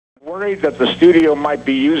Worried that the studio might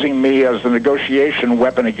be using me as a negotiation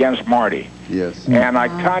weapon against Marty. Yes. And I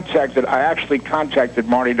actually contacted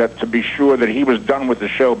Marty to be sure that he was done with the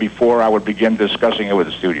show before I would begin discussing it with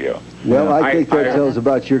the studio. Well, I think that tells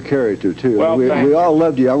about your character, too. Well, we all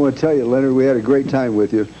loved you. I want to tell you, Leonard, we had a great time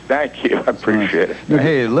with you. Thank you. I appreciate it.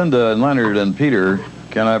 Hey, Linda and Leonard and Peter,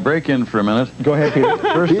 can I break in for a minute? Go ahead, Peter.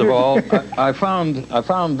 First of all, I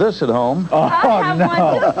found this at home. Oh, I have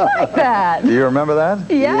one just like that. Do you remember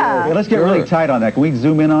that? Yeah. Hey, let's get really tight on that. Can we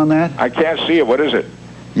zoom in on that? I can't see it. What is it?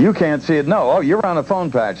 You can't see it. No. Oh, you're on a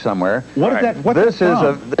phone patch somewhere. What is that? What's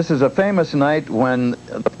This is a famous night when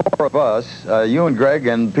the four of us, you and Greg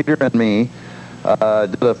and Peter and me,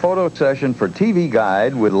 did a photo session for TV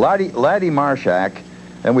Guide with Laddie Marshak,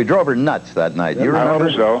 and we drove her nuts that night. You remember?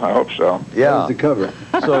 I hope so. Yeah. That was the cover.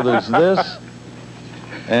 So there's this,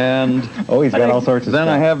 and he's got all sorts of then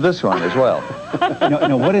stuff. I have this one as well.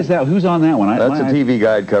 No, what is that? Who's on that one? That's a TV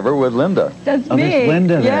Guide cover with Linda. That's Oh, me. there's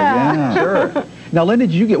Linda there. Yeah. Sure. Now, Linda,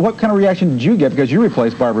 what kind of reaction did you get? Because you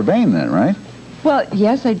replaced Barbara Bain then, right? Well,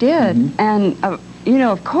 yes, I did. And, you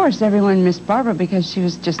know, of course, everyone missed Barbara because she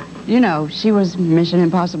was just, you know, she was Mission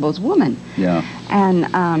Impossible's woman. Yeah.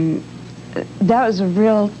 And that was a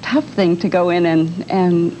real tough thing to go in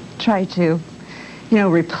and try to, you know,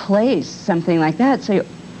 replace something like that. So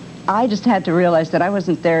I just had to realize that I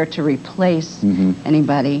wasn't there to replace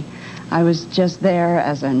anybody. I was just there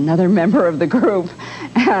as another member of the group.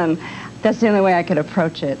 And that's the only way I could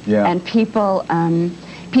approach it. Yeah. And people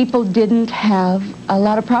didn't have a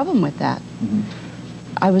lot of problem with that.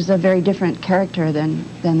 I was a very different character than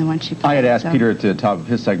the one she played. I had asked Peter at the top of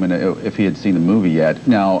his segment if he had seen the movie yet.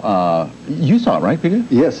 Now, you saw it, right, Peter?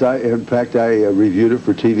 Yes, in fact, I reviewed it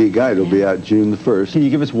for TV Guide. It'll be out June the 1st. Can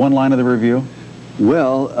you give us one line of the review?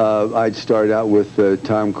 Well, I'd start out with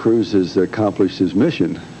Tom Cruise has accomplished his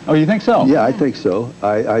mission. Oh, you think so? Yeah, I think so.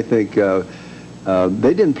 I think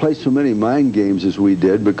they didn't play so many mind games as we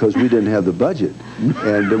did because we didn't have the budget,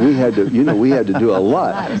 and we had to, you know, we had to do a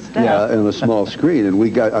lot on a small screen,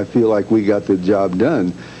 and I feel like we got the job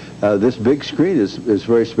done. This big screen is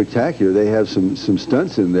very spectacular. They have some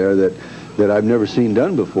stunts in there that I've never seen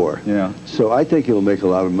done before. Yeah. So I think it'll make a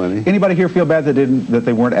lot of money. Anybody here feel bad that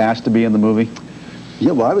they weren't asked to be in the movie?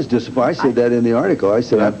 Yeah, well, I was disappointed. I said that in the article. I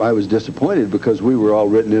said I was disappointed because we were all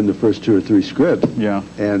written in the first 2 or 3 scripts. Yeah.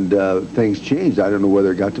 And things changed. I don't know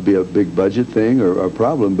whether it got to be a big budget thing or a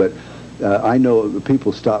problem, but I know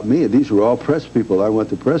people stopped me. These were all press people. I went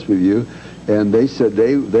to press review, and they said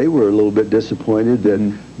they were a little bit disappointed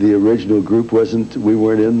that the original group we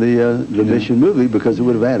weren't in the Mission movie because it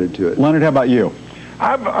would have added to it. Leonard, how about you?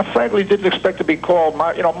 I frankly didn't expect to be called.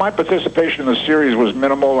 My participation in the series was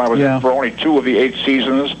minimal. I was in for only 2 of the 8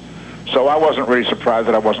 seasons, so I wasn't really surprised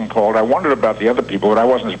that I wasn't called. I wondered about the other people, but I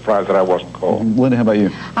wasn't surprised that I wasn't called. Linda, how about you?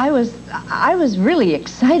 I was really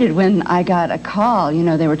excited when I got a call. You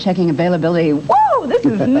know, they were checking availability. Whoa, this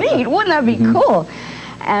is neat. Wouldn't that be cool?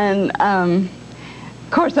 And of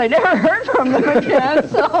course, I never heard from them again,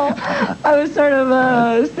 so I was sort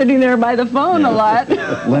of sitting there by the phone a lot.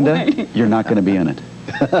 Linda, you're not going to be in it.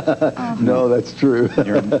 No, that's true.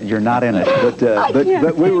 You're not in it.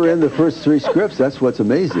 But we were in the first 3 scripts. That's what's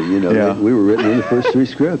amazing. You know, we were written in the first 3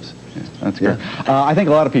 scripts. That's good. I think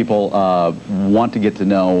a lot of people want to get to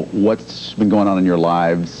know what's been going on in your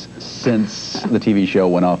lives since the TV show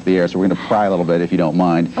went off the air. So we're going to pry a little bit, if you don't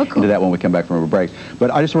mind, into that when we come back from a break.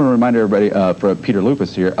 But I just want to remind everybody, for Peter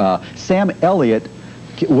Lupus here, Sam Elliott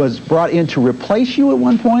was brought in to replace you at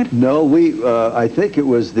one point? No, I think it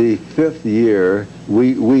was the 5th year,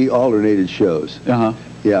 we alternated shows.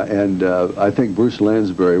 Yeah, and I think Bruce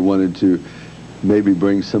Lansbury wanted to maybe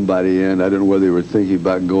bring somebody in. I don't know whether they were thinking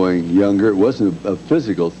about going younger. It wasn't a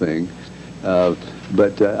physical thing.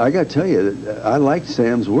 But I got to tell you, I liked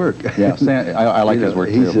Sam's work. Yeah, Sam, I like his work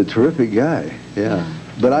too. He's a terrific guy, yeah.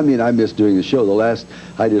 But I mean, I missed doing the show.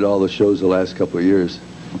 I did all the shows the last couple of years.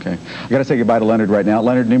 Okay. I got to say goodbye to Leonard right now.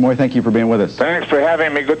 Leonard Nimoy, thank you for being with us. Thanks for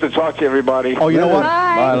having me. Good to talk to you, everybody. Oh, you know what?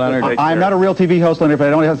 Bye, Leonard. I'm not a real TV host, Leonard, but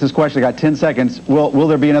I only have this question. I got 10 seconds. Will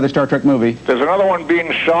there be another Star Trek movie? There's another one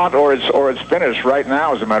being shot, or it's finished right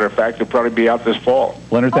now, as a matter of fact. It'll probably be out this fall.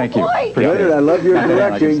 Leonard, thank you. Leonard, I love your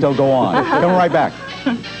directing. I can still go on. Coming right back.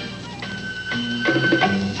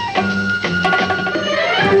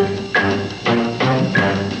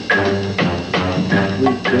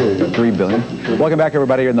 $3 billion. Welcome back,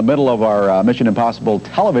 everybody. You're in the middle of our Mission Impossible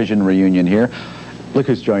television reunion here. Look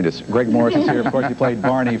who's joined us. Greg Morris is here. Of course, he played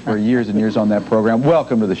Barney for years and years on that program.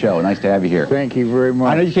 Welcome to the show. Nice to have you here. Thank you very much.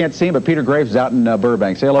 I know you can't see him, but Peter Graves is out in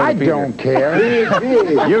Burbank. Say hello to Peter. I don't care.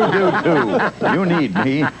 You do, too. You need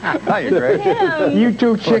me. Hiya, Greg. You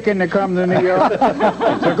too chicken to come to New York.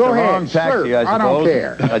 So go ahead. Wrong taxi, I suppose. I don't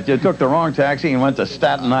care. You took the wrong taxi and went to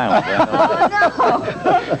Staten Island.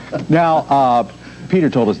 Now, Peter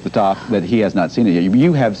told us at the top that he has not seen it yet.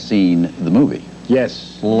 You have seen the movie.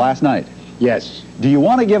 Yes. Last night. Yes. Do you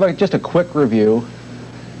want to give just a quick review?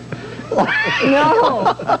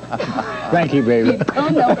 No. Thank you, baby. You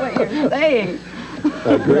don't know what you're saying.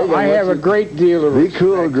 Greg, I have a great deal of Be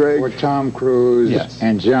cool, respect Greg. for Tom Cruise Yes.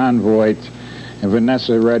 and John Voight and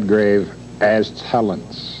Vanessa Redgrave as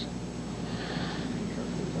talents.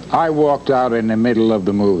 I walked out in the middle of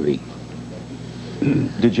the movie.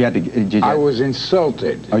 Did you have to? Did you? I was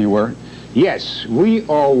insulted. Oh, you were? Yes, we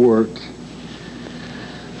all worked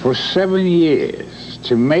for 7 years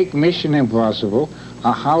to make Mission Impossible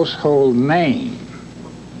a household name.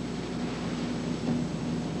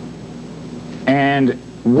 And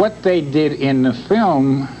what they did in the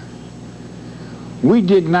film, we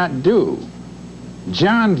did not do.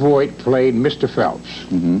 John Voight played Mr. Phelps.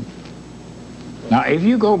 Mm-hmm. Now, if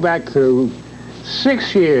you go back to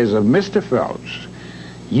 6 years of Mr. Phelps,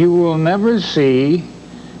 you will never see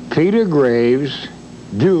Peter Graves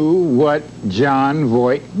do what John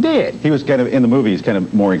Voight did. He was kind of in the movie. He's kind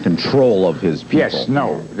of more in control of his people. Yes,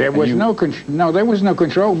 no, there was no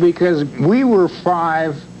control because we were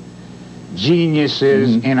 5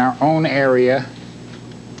 geniuses in our own area,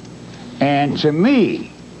 and to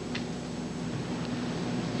me,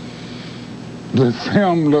 the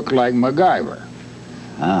film looked like MacGyver.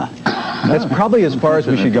 That's probably as far as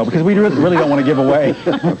we should go because we really don't want to give away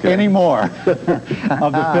any more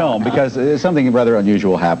of the film because something rather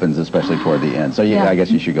unusual happens, especially toward the end. So I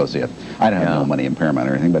guess you should go see it. I don't have no money impairment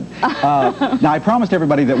or anything, but now I promised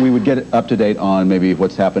everybody that we would get up to date on maybe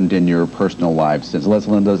what's happened in your personal lives since.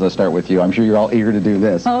 Linda, let's start with you. I'm sure you're all eager to do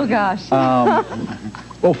this. Oh, gosh.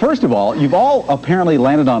 Well, first of all, you've all apparently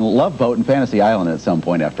landed on Love Boat and Fantasy Island at some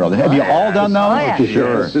point after all. Have you all done those? Oh, yeah.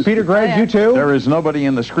 Sure. Peter Graves, you too? There is nobody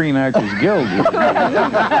in the Screen Actors Guild. Oh,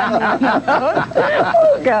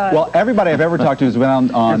 God. Well, everybody I've ever talked to has been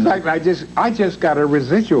on In fact, I just got a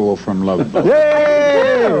residual from Love Boat.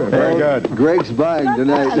 Yay! Very good. Greg's buying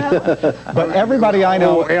tonight. But everybody I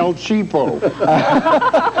know Oh, El Cheapo.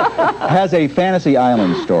 has a Fantasy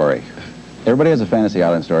Island story. Everybody has a Fantasy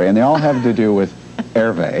Island story, and they all have to do with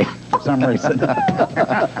Hervé for some reason.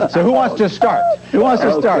 So who wants to start? Who wants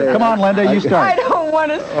to start? Come on, Linda, you I start. don't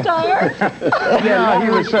want to start. Yeah, he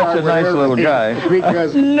was such a nice little guy.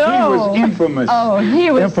 Because he was infamous. Oh,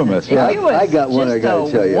 he was Infamous. He was I got one I just got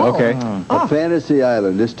to tell you. wolf. Okay. A Fantasy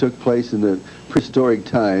Island. This took place in the prehistoric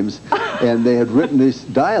times, and they had written this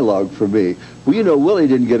dialogue for me. Well, you know, Willie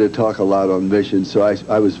didn't get to talk a lot on Mission, so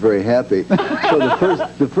I was very happy. So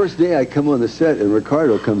the first day I come on the set, and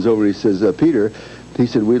Ricardo comes over and he says, Peter, he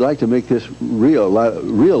said, we'd like to make this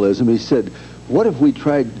realism. He said, what if we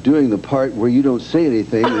tried doing the part where you don't say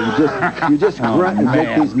anything and you just grunt and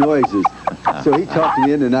make these noises? So he talked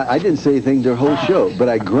me in, and I didn't say anything the whole show, but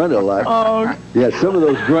I grunt a lot. Oh. Yeah, some of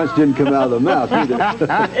those grunts didn't come out of the mouth either.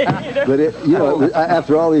 But you know,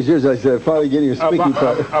 after all these years, I said, I'm finally getting a speaking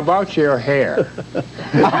part. About your hair.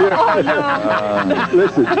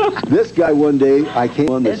 Listen, this guy one day, I came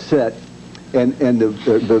on the set, and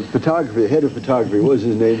the photographer, the head of photography, what was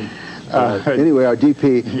his name? Anyway, our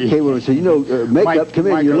DP came over and said, you know, makeup, come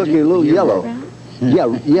in, you're looking a little yellow.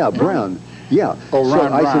 Yeah, brown. Yeah. Oh, so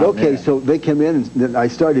Ron I said, Brown, okay. yeah. So they came in, and then they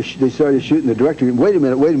started shooting. The director, wait a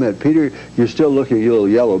minute, Peter, you're still looking a little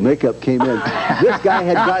yellow. Makeup came in. This guy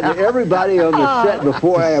had gotten everybody on the set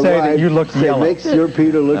before I arrived. Say that you look yellow. Make sure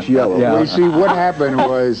Peter looks yellow. Yeah. Well, you see, what happened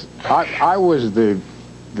was I was the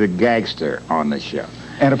gangster on the show.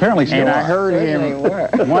 And apparently still And I are. heard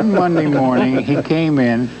him one Monday morning, he came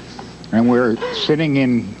in, and we're sitting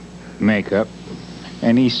in makeup,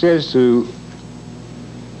 and he says to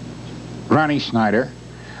Ronnie Schneider,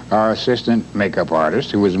 our assistant makeup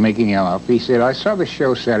artist who was making him up, he said, I saw the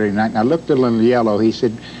show Saturday night, and I looked a little yellow. He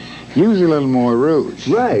said, use a little more rouge.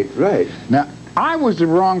 Right. Now, I was the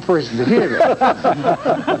wrong person to hear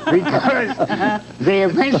that because they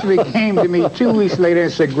eventually came to me 2 weeks later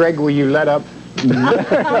and said, Greg, will you let up? 2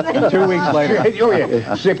 weeks later. Oh,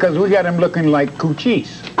 yeah, because we got him looking like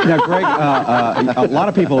Cochise. Now, Greg, a lot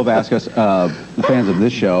of people have asked us, fans of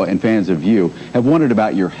this show and fans of you, have wondered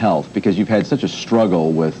about your health because you've had such a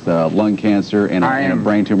struggle with lung cancer and a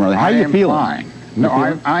brain tumor. How are you feeling? Fine. No,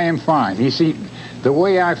 I am fine. You see, the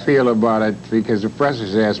way I feel about it, because the press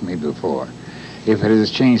has asked me before, if it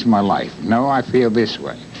has changed my life. No, I feel this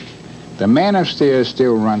way. The man upstairs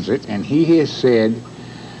still runs it, and he has said,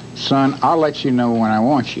 son, I'll let you know when I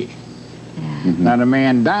want you. Mm-hmm. Now, the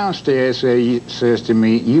man downstairs says to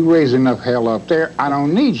me, you raise enough hell up there, I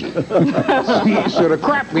don't need you. So the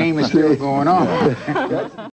crap game is still going on.